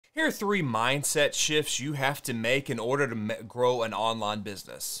Here are 3 mindset shifts you have to make in order to grow an online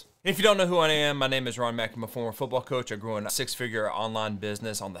business. If you don't know who I am, my name is Ron Mack. I'm a former football coach. I grew a 6-figure online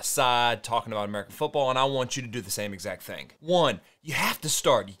business on the side talking about American football, and I want you to do the same exact thing. 1, you have to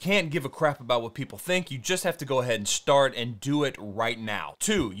start. You can't give a crap about what people think. You just have to go ahead and start and do it right now.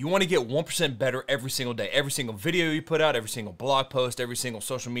 2, you want to get 1% better every single day. Every single video you put out, every single blog post, every single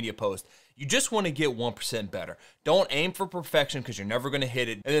social media post. You just want to get 1% better. Don't aim for perfection because you're never going to hit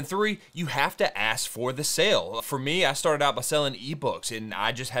it. And then 3, you have to ask for the sale. For me, I started out by selling ebooks, and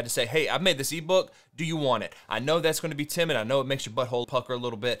I just had to say, hey, I've made this ebook. Do you want it? I know that's going to be timid. I know it makes your butthole pucker a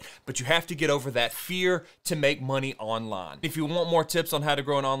little bit, but you have to get over that fear to make money online. If you want more tips on how to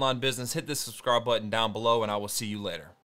grow an online business, hit the subscribe button down below, and I will see you later.